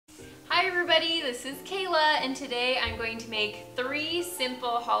Hi everybody, this is Kayla, and today I'm going to make 3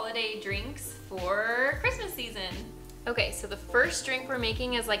 simple holiday drinks for Christmas season. Okay, so the first drink we're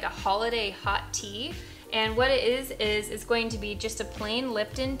making is like a holiday hot tea, and what it is it's going to be just a plain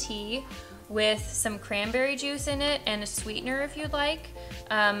Lipton tea with some cranberry juice in it and a sweetener if you'd like,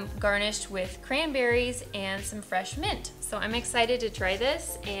 garnished with cranberries and some fresh mint. So I'm excited to try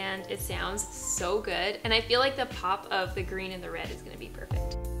this, and it sounds so good, and I feel like the pop of the green and the red is going to be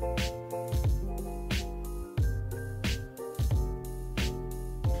perfect.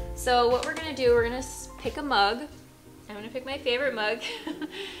 So what we're gonna do, we're gonna pick a mug. I'm gonna pick my favorite mug.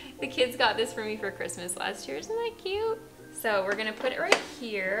 The kids got this for me for Christmas last year, isn't that cute? So we're gonna put it right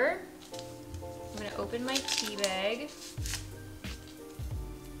here. I'm gonna open my tea bag.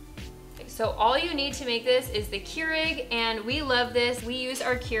 Okay, so all you need to make this is the Keurig, and we love this. We use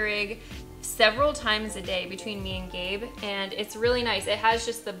our Keurig several times a day between me and Gabe, and it's really nice. It has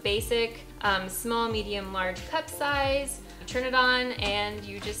just the basic small, medium, large cup size. You turn it on and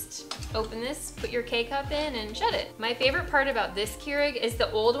you just open this, put your K-cup in and shut it. My favorite part about this Keurig is the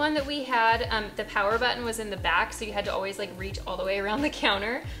old one that we had, the power button was in the back, so you had to always like reach all the way around the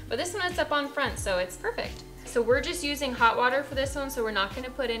counter, but this one is up on front, so it's perfect. So we're just using hot water for this one, so we're not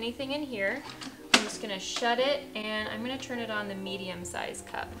gonna put anything in here. I'm just gonna shut it, and I'm gonna turn it on the medium size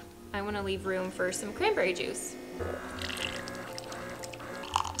cup. I wanna leave room for some cranberry juice.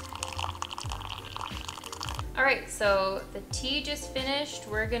 All right, so the tea just finished.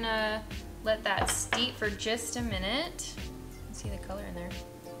 We're gonna let that steep for just a minute. You can see the color in there.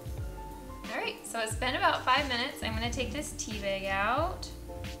 All right, so it's been about 5 minutes. I'm gonna take this tea bag out.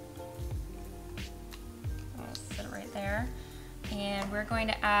 I'll set it right there. And we're going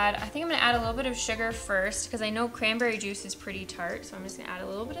to add, I think I'm gonna add a little bit of sugar first, because I know cranberry juice is pretty tart, so I'm just gonna add a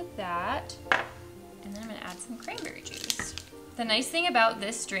little bit of that. And then I'm gonna add some cranberry juice. The nice thing about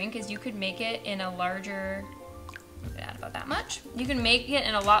this drink is you could make it in a larger, I'm gonna add about that much. You can make it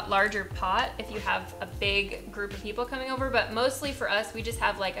in a lot larger pot if you have a big group of people coming over, but mostly for us, we just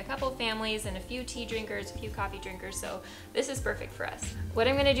have like a couple families and a few tea drinkers, a few coffee drinkers, so this is perfect for us. What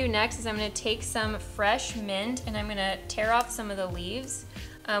I'm gonna do next is I'm gonna take some fresh mint and I'm gonna tear off some of the leaves.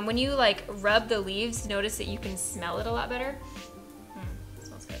 When you like rub the leaves, notice that you can smell it a lot better. It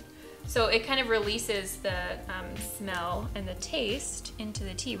smells good. So it kind of releases the smell and the taste into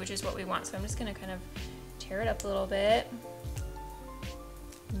the tea, which is what we want. So I'm just gonna kind of tear it up a little bit.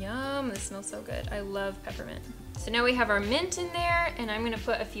 Yum, this smells so good. I love peppermint. So now we have our mint in there, and I'm gonna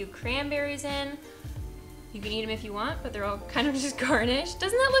put a few cranberries in. You can eat them if you want, but they're all kind of just garnished.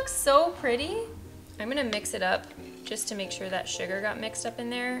 Doesn't that look so pretty? I'm gonna mix it up just to make sure that sugar got mixed up in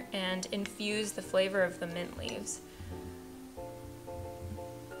there and infuse the flavor of the mint leaves.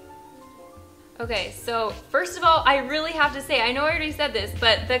 Okay, so first of all, I really have to say, I know I already said this,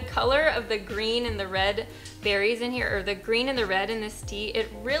 but the color of the green and the red berries in here, or the green and the red in this tea,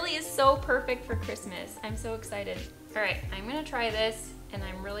 it really is so perfect for Christmas. I'm so excited. All right, I'm gonna try this, and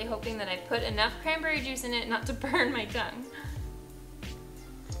I'm really hoping that I put enough cranberry juice in it not to burn my tongue.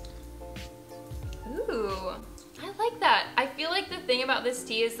 Ooh, I like that. I feel like the thing about this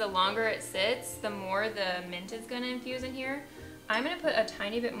tea is the longer it sits, the more the mint is gonna infuse in here. I'm gonna put a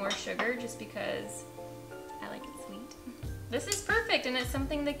tiny bit more sugar just because I like it sweet. This is perfect, and it's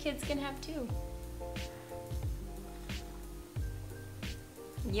something the kids can have too.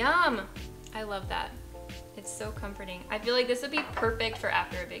 Yum! I love that. It's so comforting. I feel like this would be perfect for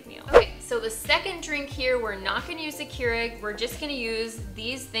after a big meal. Okay, so the second drink here, we're not gonna use the Keurig. We're just gonna use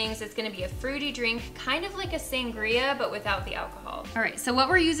these things. It's gonna be a fruity drink, kind of like a sangria, but without the alcohol. All right, so what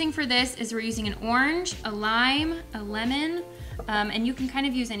we're using for this is we're using an orange, a lime, a lemon, and you can kind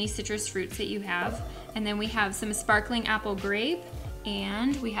of use any citrus fruits that you have. And then we have some sparkling Apple-Grape,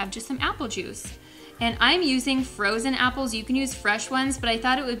 and we have just some apple juice. And I'm using frozen apples. You can use fresh ones, but I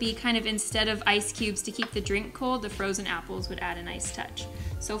thought it would be kind of, instead of ice cubes to keep the drink cold, the frozen apples would add a nice touch.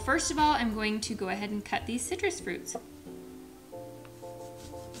 So first of all, I'm going to go ahead and cut these citrus fruits.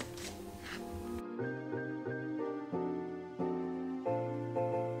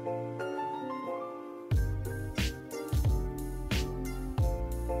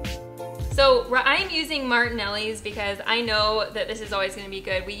 So I'm using Martinelli's because I know that this is always going to be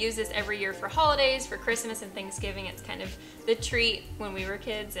good. We use this every year for holidays, for Christmas and Thanksgiving. It's kind of the treat when we were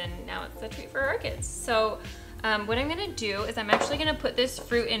kids, and now it's the treat for our kids. So what I'm going to do is I'm actually going to put this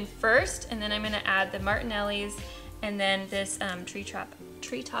fruit in first, and then I'm going to add the Martinelli's and then this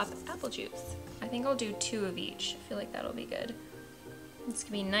treetop apple juice. I think I'll do 2 of each. I feel like that'll be good. It's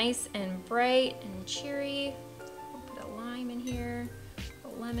going to be nice and bright and cheery. I'll put a lime in here,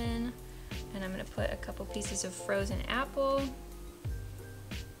 a lemon. And I'm gonna put a couple pieces of frozen apple.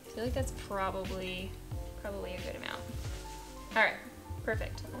 I feel like that's probably a good amount. All right,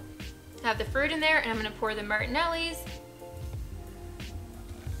 perfect. I have the fruit in there, and I'm gonna pour the Martinellis.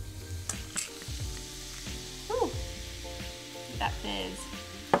 Ooh, that fizz.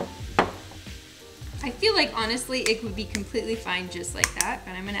 I feel like honestly it would be completely fine just like that,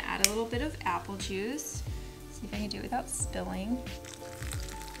 but I'm gonna add a little bit of apple juice. See if I can do it without spilling.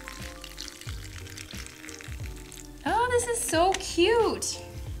 Oh, this is so cute.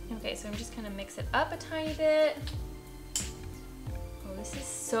 Okay, so I'm just gonna mix it up a tiny bit. Oh, this is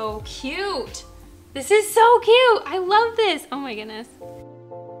so cute. This is so cute. I love this. Oh my goodness.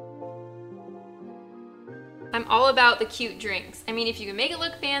 I'm all about the cute drinks. I mean, if you can make it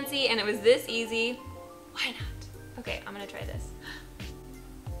look fancy and it was this easy, why not? Okay, I'm gonna try this.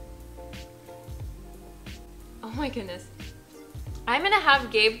 Oh my goodness. I'm gonna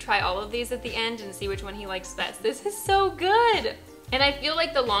have Gabe try all of these at the end and see which one he likes best. This is so good. And I feel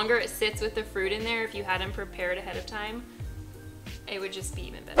like the longer it sits with the fruit in there, if you had them prepared ahead of time, it would just be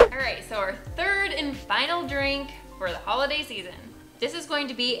even better. All right, so our third and final drink for the holiday season. This is going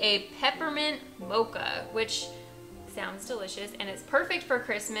to be a peppermint mocha, which sounds delicious, and it's perfect for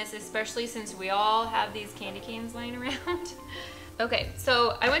Christmas, especially since we all have these candy canes lying around. Okay,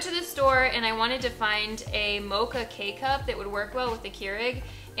 so I went to the store and I wanted to find a mocha K-cup that would work well with the Keurig,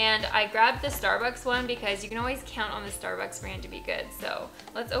 and I grabbed the Starbucks one because you can always count on the Starbucks brand to be good. So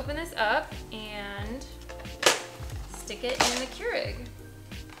let's open this up and stick it in the Keurig.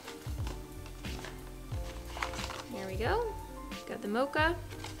 There we go. Got the mocha.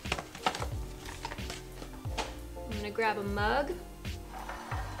 I'm gonna grab a mug.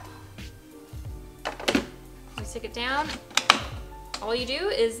 You stick it down. All you do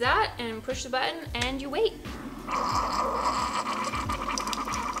is that and push the button and you wait.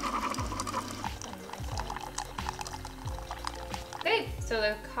 Okay, so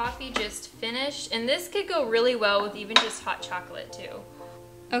the coffee just finished, and this could go really well with even just hot chocolate too.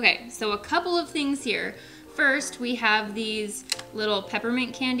 Okay, so a couple of things here. First, we have these little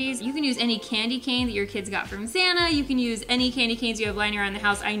peppermint candies. You can use any candy cane that your kids got from Santa. You can use any candy canes you have lying around the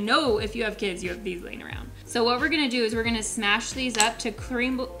house. I know if you have kids, you have these laying around. So what we're gonna do is we're gonna smash these up to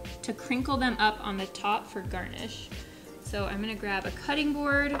crinkle them up on the top for garnish. So I'm gonna grab a cutting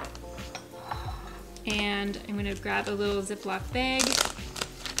board and I'm gonna grab a little Ziploc bag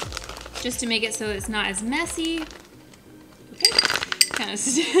just to make it so it's not as messy. Okay, kind of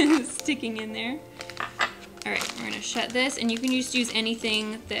sticking in there. All right, we're gonna shut this, and you can just use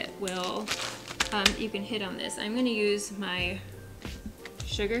anything that will, you can hit on this. I'm gonna use my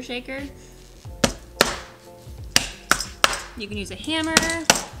sugar shaker. You can use a hammer,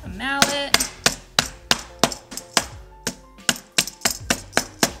 a mallet.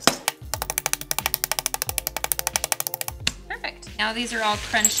 Perfect. Now these are all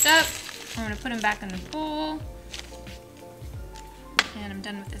crunched up. I'm gonna put them back in the bowl. And I'm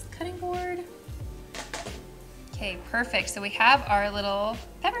done with this cutting board. Okay, perfect. So we have our little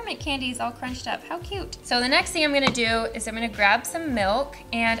peppermint candies all crunched up. How cute. So the next thing I'm gonna do is I'm gonna grab some milk,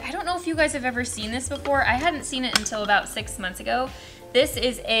 and I don't know if you guys have ever seen this before. I hadn't seen it until about 6 months ago. This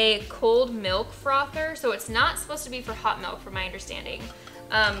is a cold milk frother, so it's not supposed to be for hot milk from my understanding.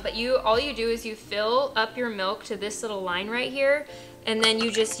 But all you do is you fill up your milk to this little line right here, and then you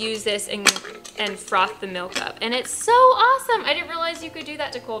just use this and froth the milk up. And it's so awesome. I didn't realize you could do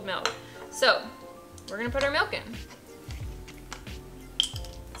that to cold milk. So we're gonna put our milk in.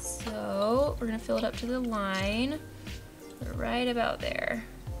 So we're gonna fill it up to the line, right about there.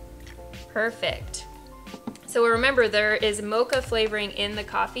 Perfect. So remember, there is mocha flavoring in the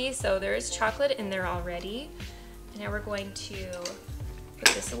coffee, so there is chocolate in there already. And now we're going to put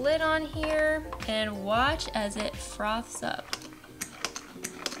this lid on here and watch as it froths up.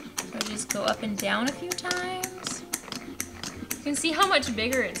 So just go up and down a few times. You can see how much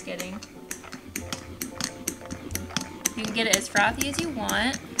bigger it's getting. You can get it as frothy as you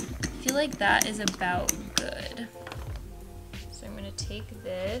want. I feel like that is about good. So I'm gonna take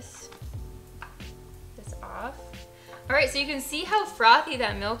this off. All right, so you can see how frothy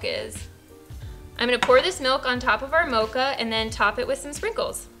that milk is. I'm gonna pour this milk on top of our mocha and then top it with some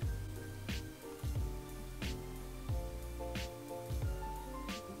sprinkles.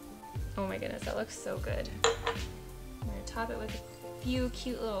 Oh my goodness, that looks so good. I'm gonna top it with a few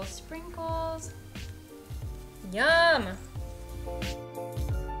cute little sprinkles. Yum! Oh,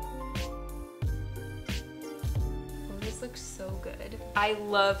 this looks so good. I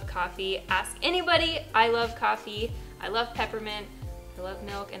love coffee. Ask anybody. I love coffee. I love peppermint. I love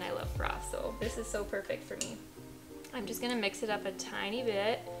milk, and I love froth. So this is so perfect for me. I'm just gonna mix it up a tiny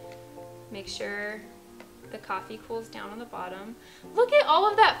bit. Make sure the coffee cools down on the bottom. Look at all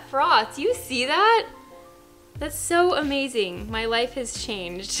of that froth. Do you see that? That's so amazing. My life has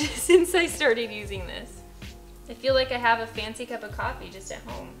changed since I started using this. I feel like I have a fancy cup of coffee just at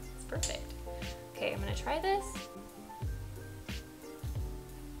home. It's perfect. Okay, I'm gonna try this.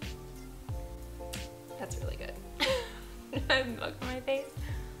 That's really good. I have milk on my face.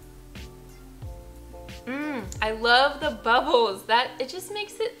 I love the bubbles. It just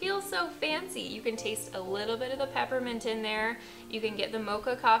makes it feel so fancy. You can taste a little bit of the peppermint in there. You can get the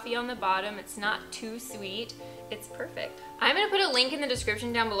mocha coffee on the bottom. It's not too sweet. It's perfect. I'm gonna put a link in the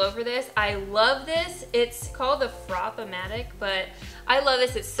description down below for this. I love this. It's called the Froth-O-Matic, but I love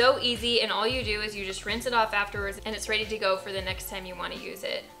this. It's so easy, and all you do is you just rinse it off afterwards, and it's ready to go for the next time you wanna use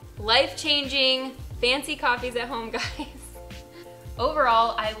it. Life-changing, fancy coffees at home, guys.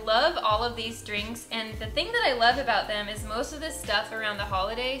 Overall, I love all of these drinks, and the thing that I love about them is most of this stuff around the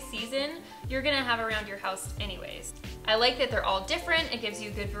holiday season you're gonna have around your house anyways. I like that they're all different, it gives you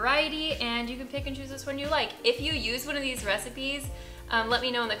good variety, and you can pick and choose this one you like. If you use one of these recipes, let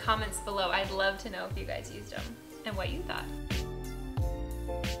me know in the comments below. I'd love to know if you guys used them and what you thought.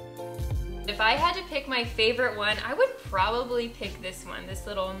 If I had to pick my favorite one, I would probably pick this one, this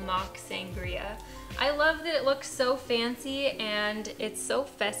little mock sangria. I love that it looks so fancy and it's so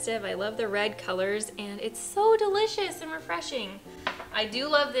festive. I love the red colors and it's so delicious and refreshing. I do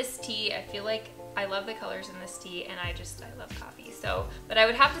love this tea. I feel like I love the colors in this tea, and I love coffee. So, but I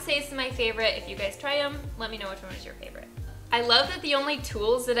would have to say it's my favorite. If you guys try them, let me know which one is your favorite. I love that the only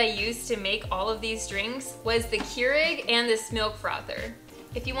tools that I used to make all of these drinks was the Keurig and this milk frother.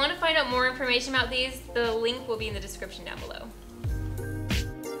 If you want to find out more information about these, the link will be in the description down below.